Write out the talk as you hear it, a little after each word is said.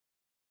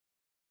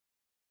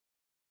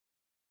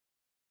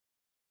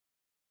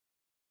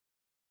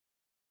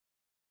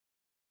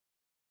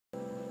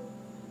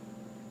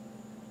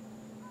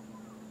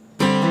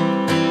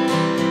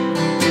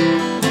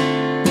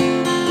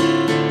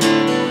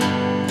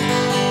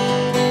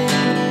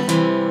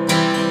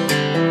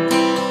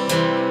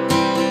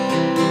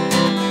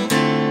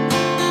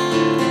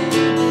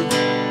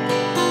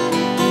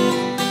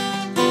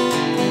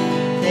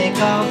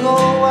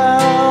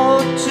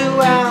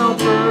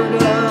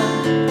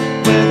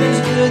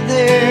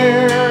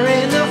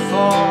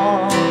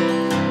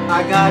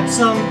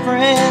some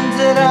friends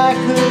that I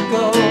could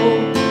go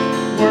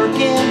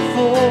working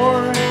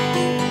for.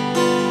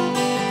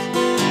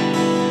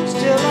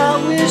 Still,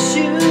 I wish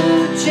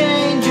you'd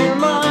change your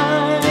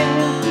mind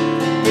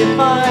if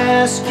I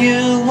ask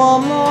you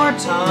one more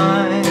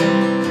time.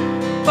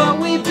 But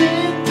we've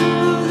been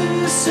through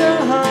this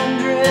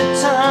 100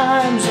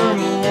 times or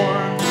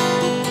more.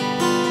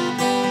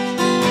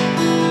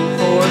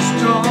 4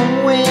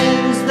 strong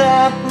winds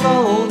that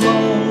blow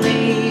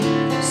lonely,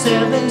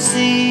 7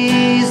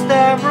 seas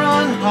that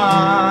run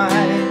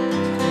high.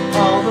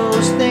 All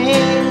those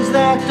things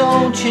that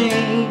don't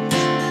change,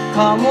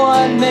 come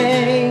what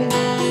may.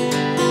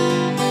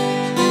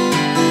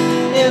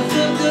 If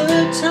the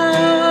good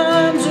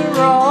times are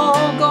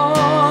all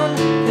gone,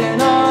 then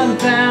I'm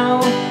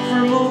bound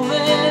for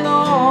moving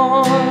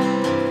on.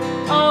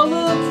 I'll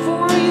look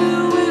for you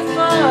if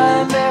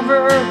I'm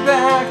ever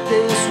back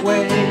this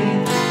way.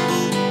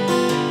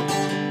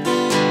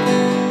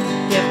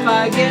 If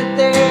I get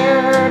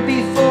there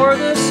before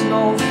the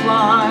snow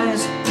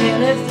flies,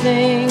 and if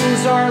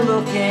things are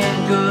looking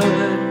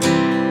good,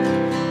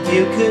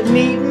 you could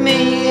meet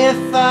me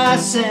if I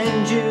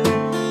send you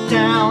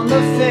down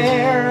the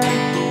fair.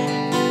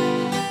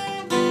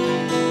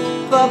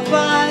 But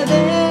by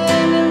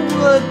then it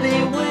would be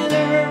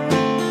winter,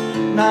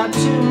 not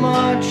too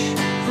much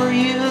for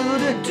you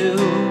to do.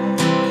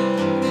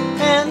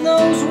 And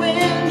those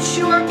winds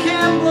sure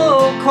can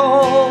blow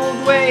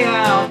cold way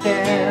out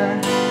there.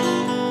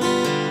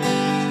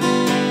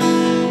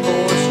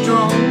 4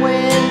 strong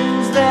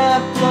winds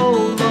that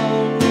blow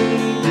lonely,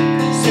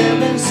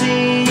 7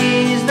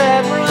 seas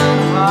that run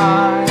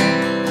high.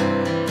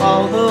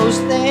 All those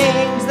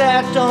things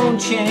that don't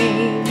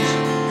change,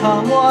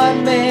 come what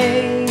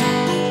may.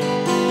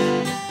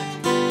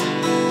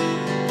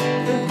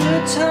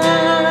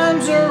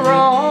 Times are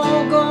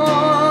all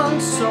gone,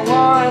 so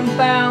I'm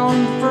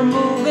bound for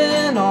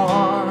moving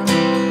on.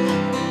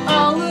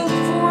 I'll look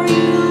for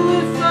you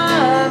if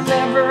I'm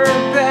ever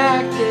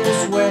back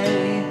this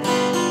way.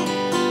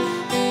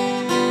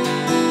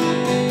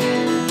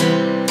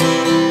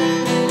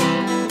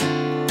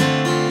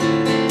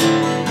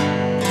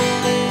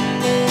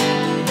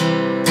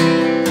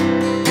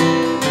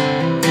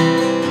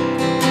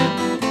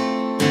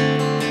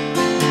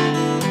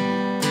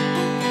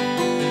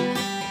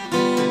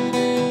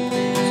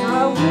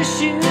 I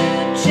wish you'd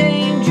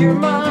change your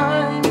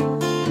mind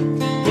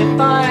if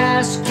I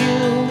ask you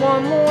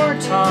one more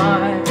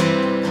time.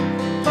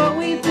 But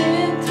we've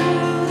been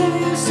through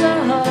this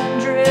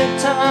 100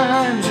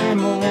 times or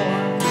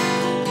more.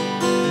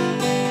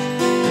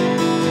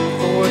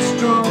 4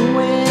 strong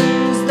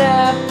winds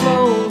that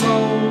blow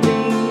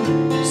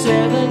lonely,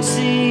 7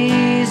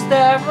 seas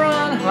that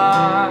run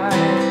high.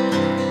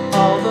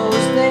 All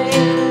those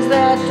things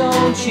that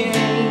don't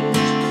change,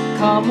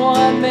 come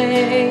what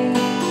may.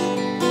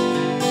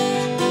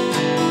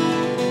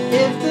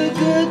 If the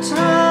good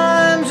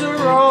times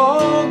are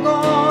all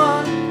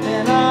gone,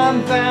 then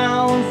I'm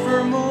bound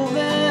for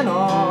moving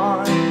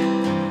on.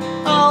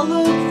 I'll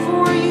look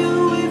for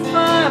you if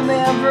I'm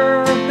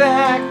ever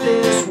back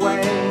this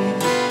way.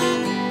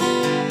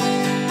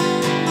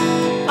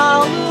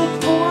 I'll look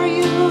for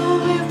you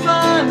if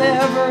I'm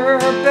ever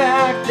back